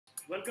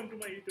Welcome to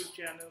my YouTube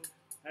channel,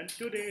 and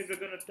today we're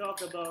going to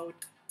talk about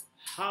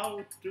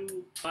how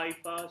to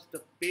bypass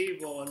the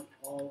paywall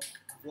of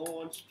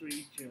Wall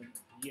Street Journal.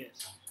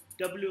 Yes,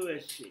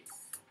 WSJ.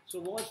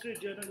 So Wall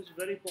Street Journal is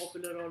very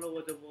popular all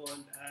over the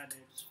world, and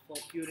it's for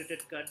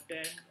curated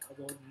content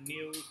about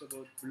news,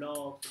 about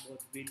blogs,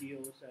 about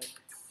videos, and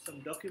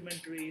some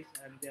documentaries,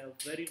 and they are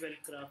very well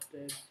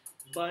crafted.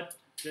 But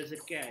there's a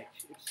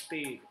catch: it's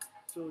paid.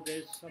 So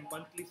there's some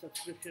monthly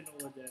subscription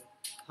over there.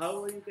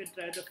 However, you can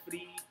try the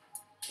free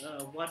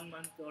 1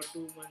 month or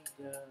 2 month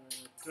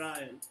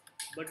trial,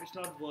 but it's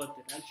not worth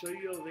it. I'll show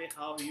you a way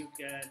how you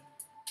can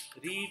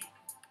read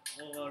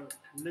or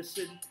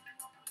listen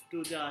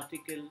to the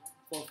article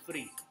for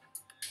free.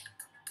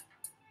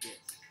 Yes,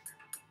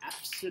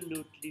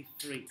 absolutely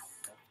free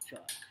of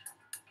charge.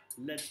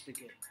 Let's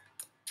begin.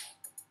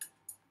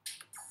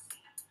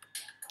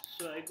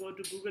 So I go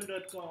to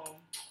google.com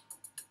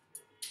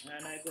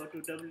and I go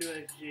to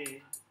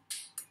WSJ.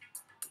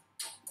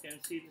 You can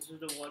see this is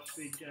the Wall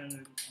Street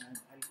Journal, and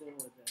I'll go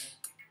over there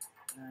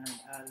and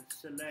I'll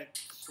select,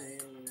 say,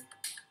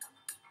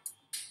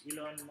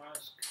 Elon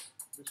Musk,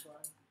 this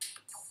one.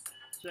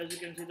 So as you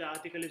can see, the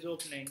article is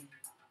opening.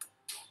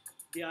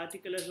 The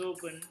article is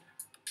opened,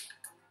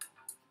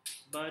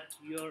 but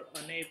you're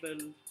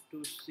unable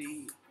to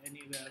see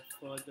anywhere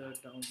further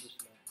down this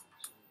line.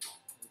 So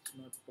it's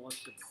not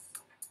possible.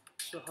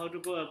 So how to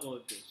go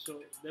about this?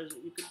 So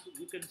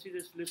you can see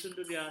this. Listen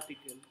to the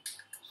article.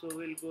 So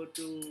we'll go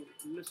to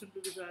listen to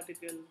this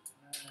article.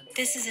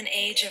 This is an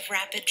age of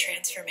rapid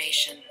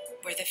transformation,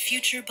 where the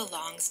future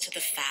belongs to the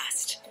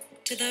fast,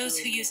 to those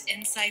who use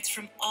insights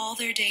from all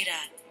their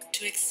data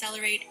to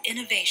accelerate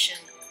innovation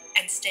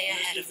and stay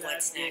ahead of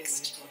what's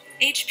next.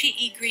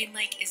 HPE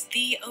GreenLake is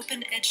the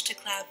open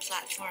edge-to-cloud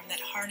platform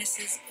that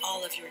harnesses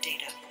all of your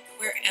data,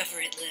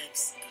 wherever it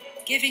lives,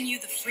 giving you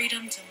the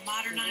freedom to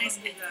modernize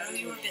and grow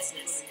your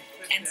business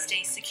and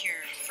stay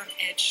secure from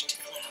edge to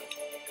cloud.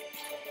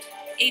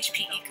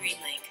 HPE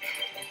GreenLake,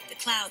 the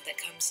cloud that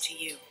comes to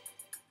you.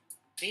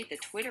 Meet the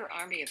Twitter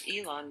army of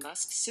Elon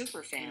Musk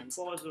superfans.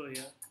 Pause over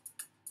here.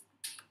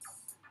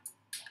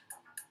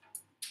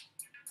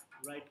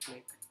 Right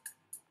click.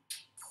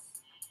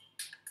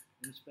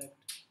 Inspect.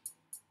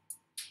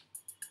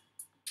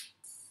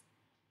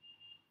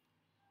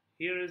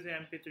 Here is the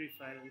MP3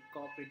 file. We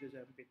copy this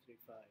MP3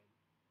 file.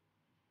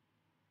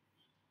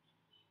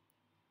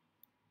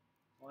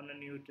 On a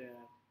new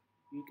tab,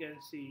 you can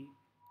see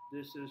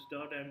this is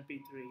 .mp3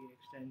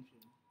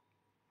 extension.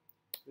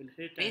 We'll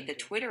hit Meet enter. the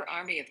Twitter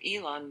army of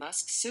Elon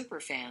Musk It's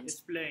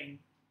superfans. playing.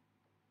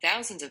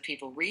 Thousands of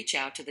people reach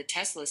out to the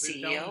Tesla We'll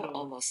CEO download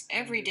almost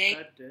and every we'll day.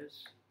 cut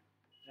this,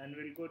 and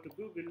we'll go to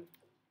Google,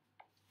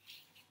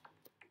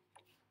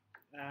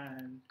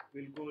 and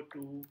we'll go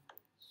to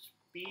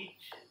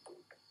speech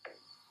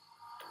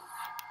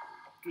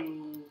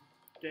to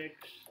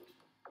text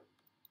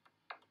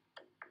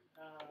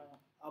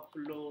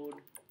upload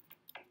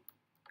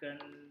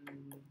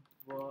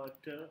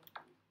converter.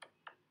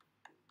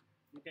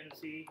 You can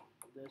see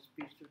the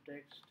speech to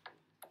text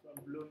from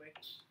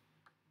Bluemix.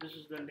 This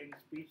is the link: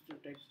 speech to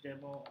text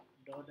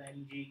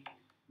demo.ng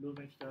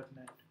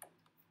bluemix.net.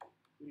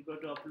 We'll go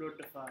to upload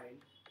the file.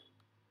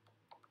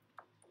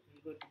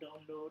 We'll go to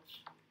downloads.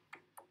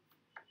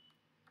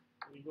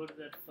 We'll go to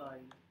that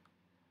file.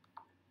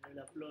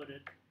 We'll upload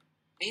it.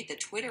 Meet the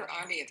Twitter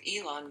army of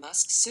Elon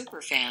Musk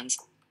superfans.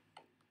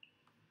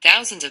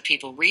 Thousands of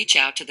people reach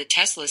out to the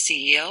Tesla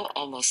CEO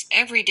almost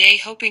every day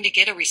hoping to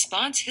get a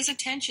response. His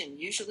attention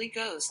usually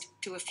goes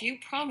to a few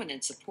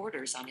prominent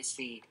supporters on his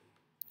feed.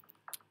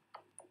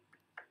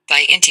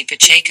 By Inti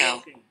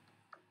Pacheco.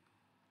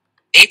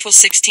 April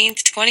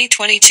 16th,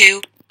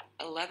 2022,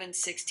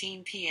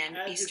 11:16 p.m.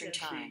 As you Eastern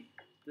can Time. see,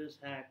 this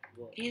hack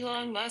works.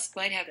 Elon Musk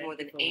might have Thank more you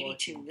than for 82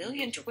 watching.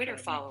 million Subscribe Twitter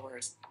now.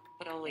 followers,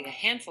 but only a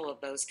handful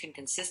of those can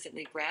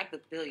consistently grab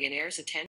the billionaire's attention.